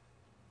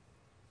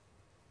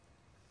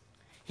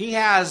 He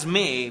has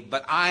me,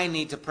 but I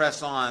need to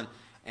press on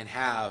and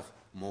have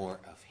more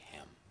of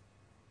him.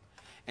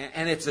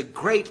 And it's a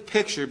great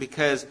picture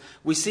because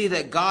we see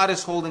that God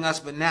is holding us,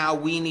 but now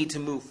we need to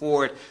move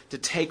forward to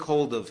take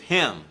hold of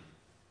him.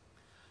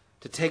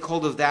 To take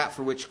hold of that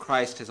for which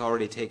Christ has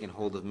already taken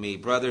hold of me.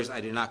 Brothers, I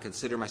do not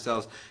consider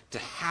myself to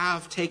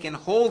have taken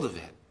hold of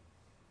it.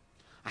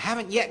 I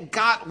haven't yet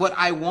got what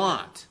I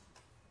want.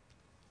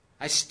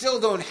 I still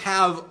don't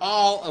have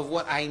all of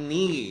what I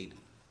need.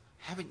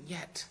 I haven't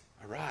yet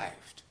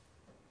arrived.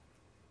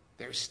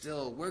 There's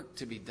still work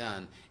to be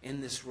done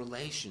in this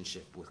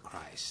relationship with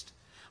Christ.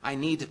 I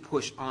need to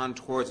push on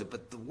towards it.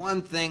 But the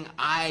one thing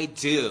I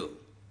do,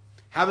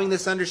 having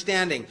this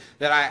understanding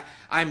that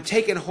I'm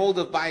taken hold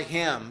of by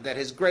him, that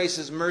his grace,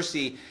 his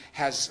mercy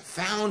has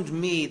found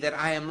me, that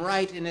I am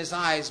right in his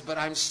eyes, but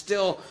I'm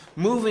still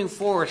moving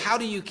forward. How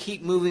do you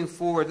keep moving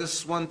forward?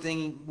 This is one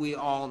thing we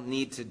all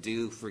need to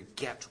do.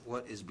 Forget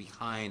what is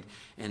behind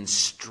and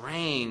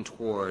strain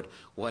toward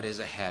what is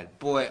ahead.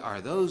 Boy, are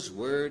those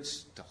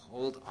words to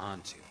hold on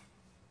to.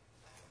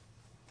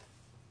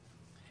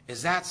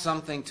 Is that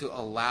something to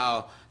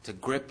allow to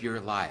grip your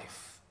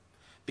life?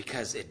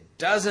 Because it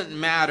doesn't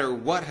matter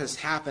what has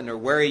happened or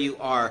where you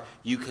are,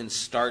 you can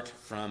start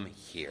from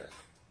here.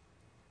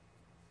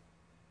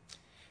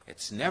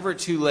 It's never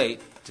too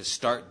late to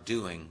start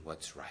doing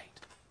what's right.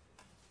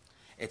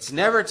 It's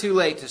never too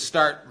late to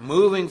start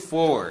moving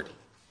forward.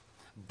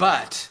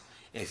 But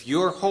if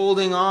you're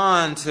holding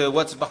on to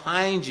what's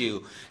behind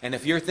you, and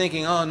if you're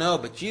thinking, oh no,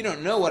 but you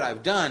don't know what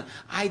I've done.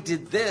 I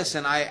did this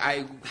and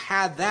I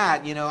had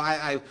that.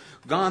 I've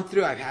gone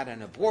through, I've had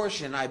an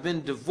abortion, I've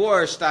been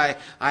divorced, I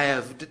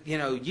have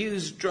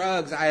used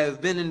drugs, I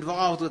have been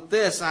involved with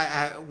this,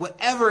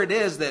 whatever it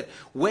is that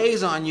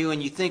weighs on you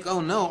and you think, oh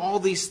no, all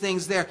these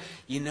things there.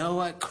 You know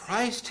what?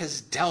 Christ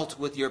has dealt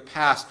with your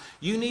past.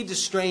 You need to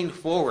strain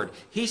forward.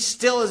 He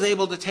still is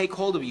able to take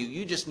hold of you.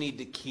 You just need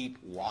to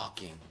keep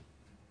walking.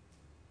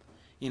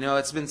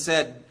 It's been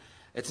said,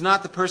 it's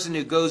not the person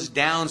who goes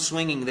down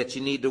swinging that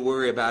you need to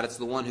worry about. It's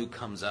the one who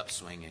comes up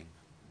swinging.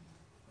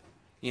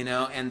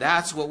 And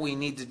that's what we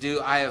need to do.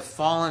 I have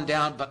fallen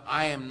down, but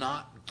I am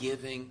not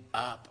giving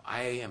up.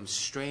 I am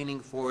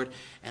straining forward,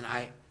 and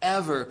I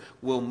ever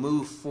will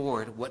move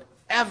forward,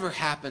 whatever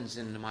happens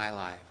in my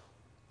life.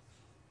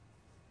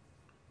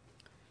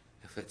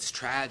 If it's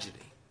tragedy,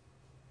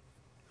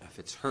 if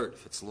it's hurt,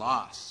 if it's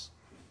loss,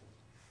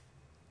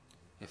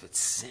 if it's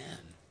sin,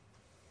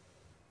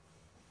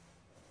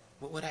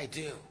 what would I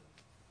do?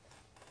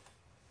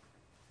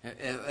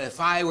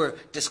 If I were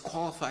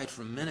disqualified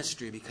from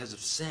ministry because of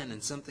sin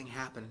and something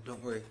happened,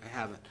 don't worry, I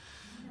haven't.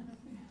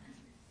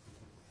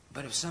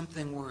 But if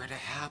something were to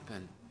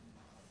happen,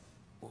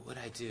 what would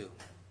I do?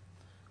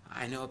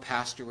 I know a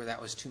pastor where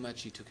that was too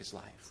much, he took his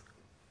life.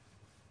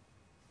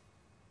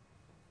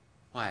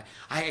 Why?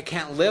 I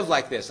can't live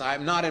like this.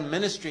 I'm not in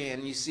ministry,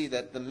 and you see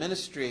that the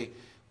ministry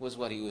was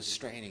what he was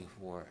straining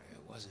for. It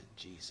wasn't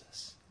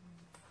Jesus.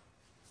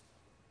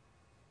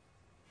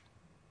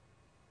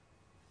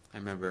 I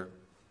remember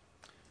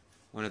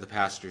one of the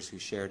pastors who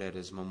shared at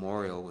his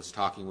memorial was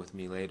talking with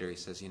me later. He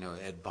says,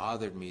 it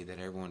bothered me that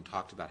everyone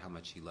talked about how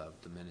much he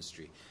loved the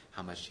ministry,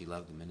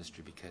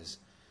 because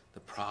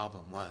the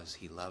problem was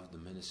he loved the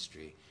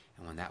ministry,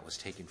 and when that was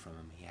taken from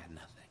him, he had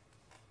nothing.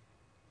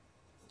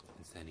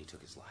 And then he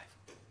took his life.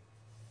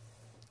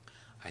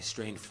 I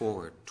strained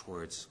forward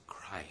towards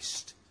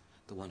Christ,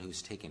 the one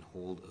who's taken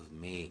hold of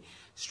me,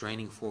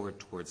 straining forward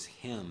towards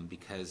him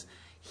because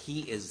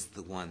he is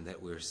the one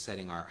that we're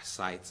setting our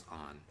sights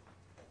on,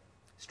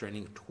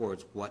 straining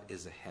towards what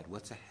is ahead.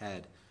 What's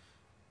ahead?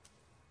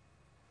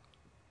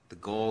 The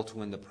goal to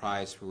win the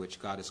prize for which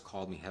God has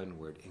called me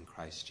heavenward in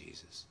Christ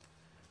Jesus.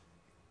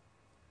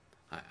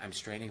 I'm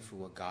straining for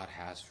what God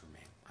has for me.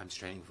 I'm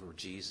straining for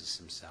Jesus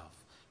himself.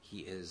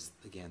 He is,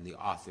 again, the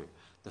author,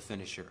 the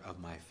finisher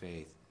of my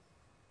faith.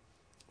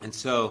 And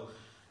so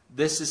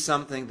this is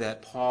something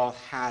that Paul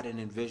had and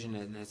envisioned,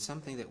 and it's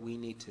something that we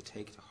need to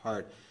take to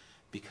heart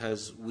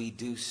because we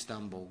do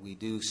stumble, we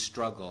do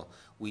struggle,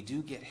 we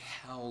do get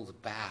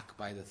held back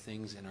by the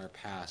things in our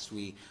past.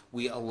 We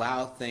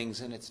allow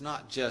things, and it's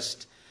not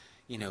just,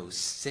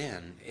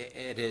 sin.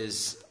 It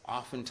is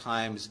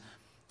oftentimes,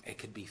 it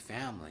could be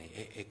family,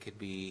 it could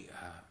be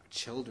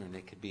children,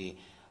 it could be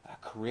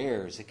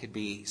careers, it could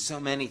be so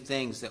many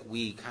things that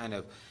we kind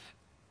of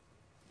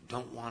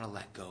don't want to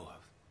let go of.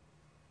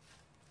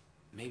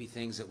 Maybe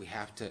things that we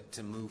have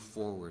to move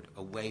forward,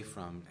 away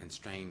from, and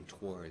strain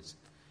towards.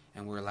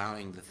 And we're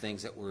allowing the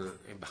things that were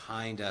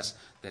behind us,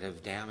 that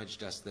have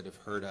damaged us, that have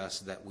hurt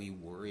us, that we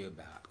worry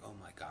about. Oh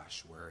my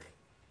gosh, worry.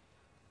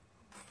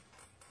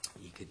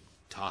 You could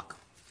talk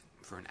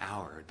for an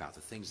hour about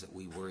the things that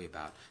we worry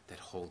about that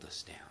hold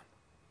us down,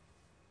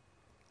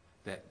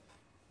 that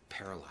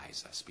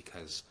paralyze us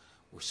because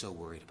we're so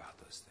worried about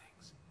those things.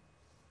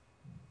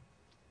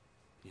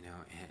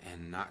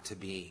 And not to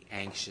be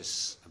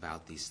anxious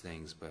about these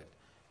things, but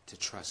to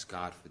trust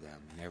God for them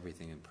and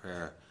everything in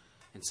prayer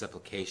and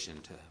supplication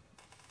to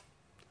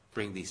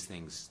bring these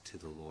things to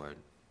the Lord.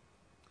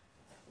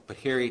 But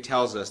here he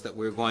tells us that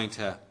we're going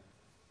to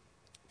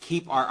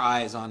keep our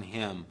eyes on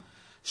him,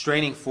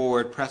 straining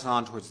forward, press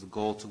on towards the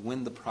goal to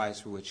win the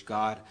prize for which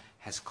God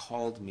has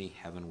called me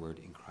heavenward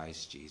in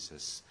Christ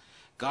Jesus.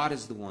 God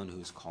is the one who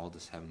has called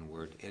us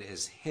heavenward. It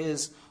is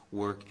his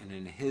work, and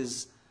in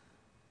his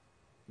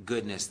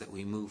goodness that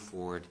we move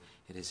forward.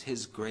 It is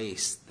his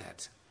grace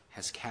that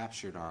has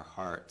captured our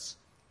hearts.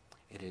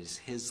 It is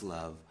his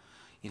love.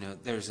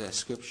 There's a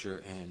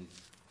scripture in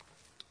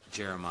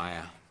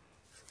Jeremiah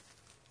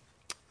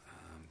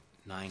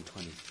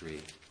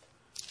 9:23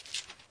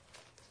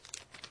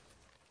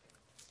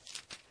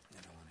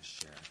 that I want to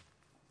share.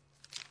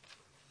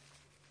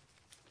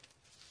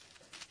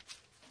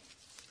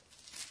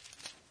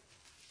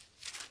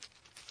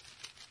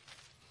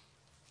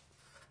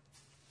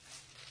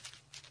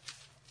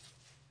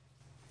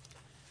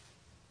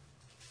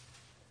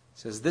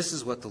 It says, "This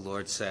is what the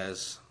Lord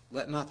says,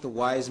 let not the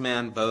wise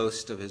man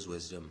boast of his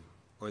wisdom,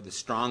 or the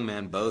strong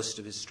man boast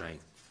of his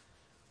strength,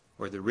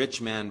 or the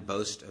rich man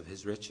boast of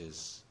his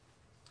riches.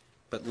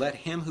 But let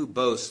him who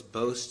boasts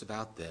boast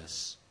about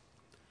this,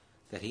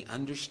 that he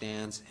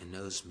understands and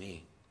knows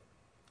me,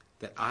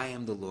 that I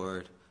am the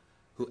Lord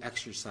who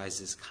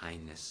exercises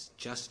kindness,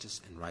 justice,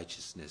 and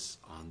righteousness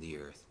on the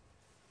earth.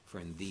 For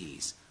in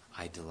these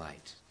I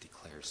delight,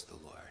 declares the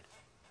Lord."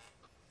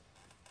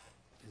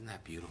 Isn't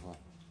that beautiful?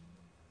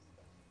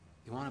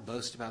 You want to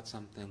boast about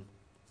something?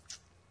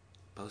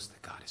 Boast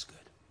that God is good,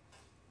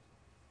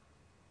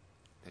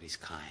 that he's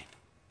kind,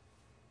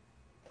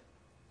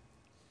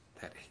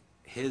 that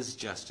his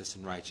justice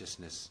and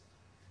righteousness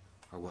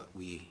are what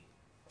we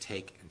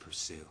take and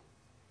pursue.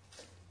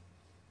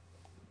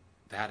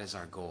 That is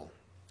our goal.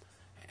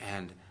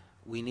 And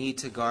we need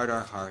to guard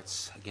our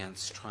hearts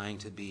against trying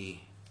to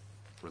be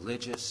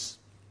religious.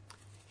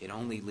 It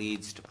only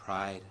leads to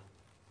pride.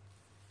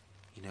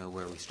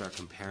 Where we start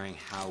comparing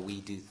how we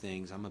do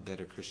things. I'm a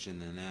better Christian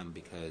than them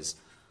because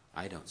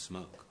I don't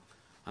smoke.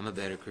 I'm a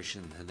better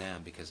Christian than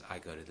them because I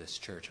go to this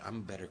church. I'm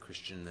a better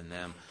Christian than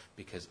them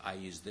because I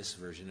use this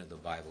version of the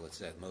Bible.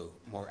 It's a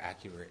more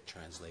accurate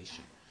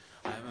translation.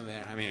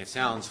 It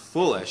sounds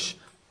foolish,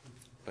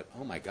 but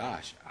oh my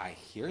gosh, I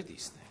hear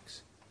these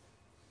things.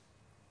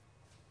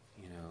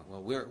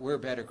 We're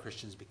better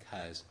Christians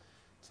because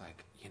it's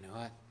like, you know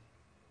what?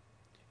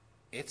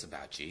 It's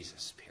about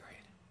Jesus, period.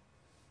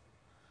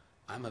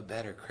 I'm a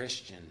better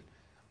Christian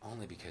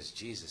only because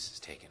Jesus has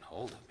taken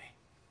hold of me.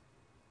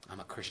 I'm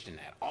a Christian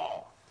at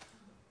all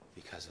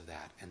because of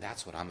that. And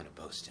that's what I'm going to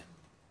boast in.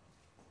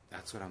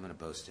 That's what I'm going to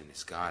boast in,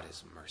 is God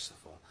is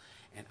merciful.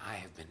 And I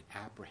have been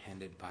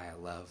apprehended by a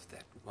love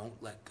that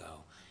won't let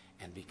go.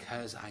 And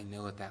because I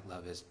know what that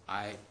love is,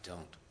 I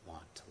don't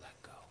want to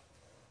let go.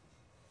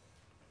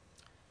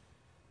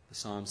 The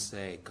Psalms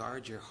say,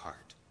 guard your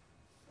heart,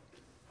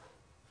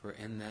 for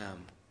in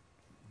them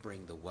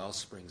bring the well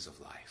springs of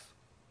life.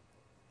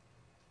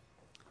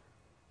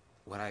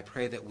 What I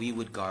pray that we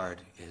would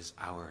guard is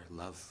our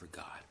love for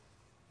God,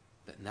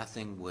 that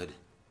nothing would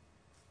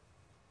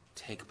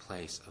take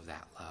place of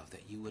that love,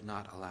 that you would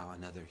not allow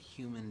another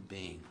human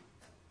being,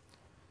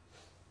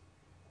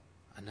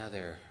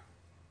 another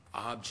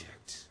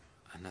object,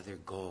 another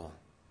goal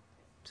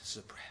to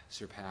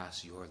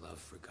surpass your love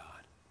for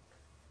God.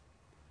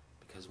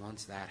 Because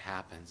once that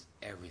happens,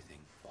 everything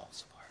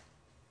falls apart.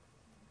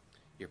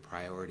 Your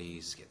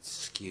priorities get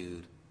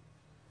skewed.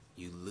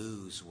 You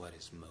lose what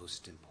is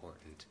most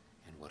important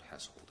and what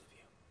has hold of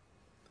you.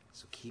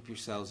 So keep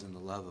yourselves in the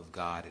love of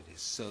God. It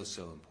is so,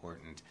 so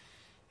important.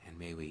 And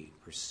may we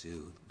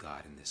pursue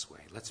God in this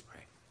way. Let's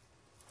pray.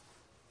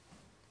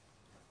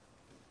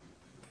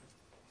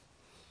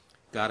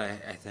 God,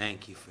 I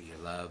thank you for your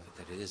love,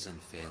 that it is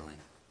unfailing.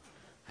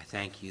 I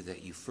thank you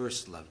that you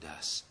first loved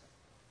us,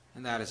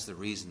 and that is the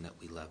reason that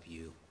we love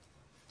you.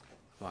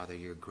 Father,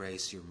 your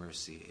grace, your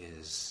mercy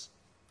is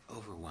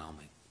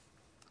overwhelming.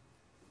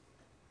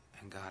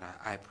 And God,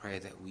 I pray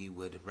that we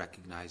would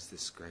recognize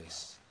this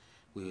grace.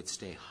 We would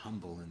stay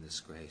humble in this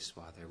grace,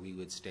 Father. We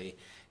would stay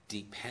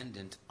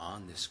dependent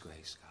on this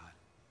grace, God.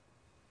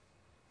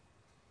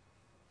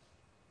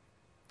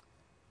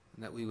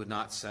 And that we would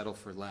not settle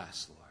for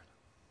less, Lord.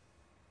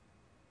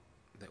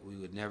 That we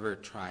would never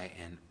try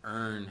and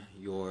earn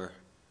your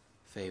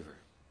favor,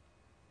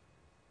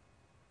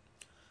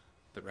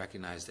 but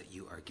recognize that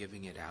you are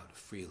giving it out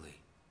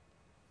freely.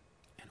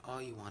 And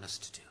all you want us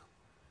to do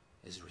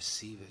is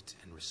receive it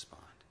and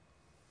respond.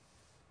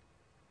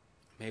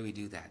 May we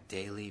do that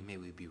daily. May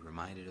we be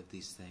reminded of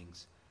these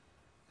things.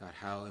 God,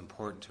 how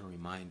important a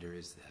reminder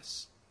is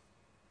this.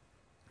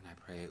 And I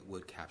pray it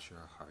would capture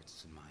our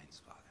hearts and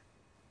minds, Father.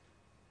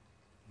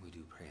 We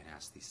do pray and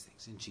ask these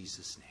things in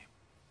Jesus' name.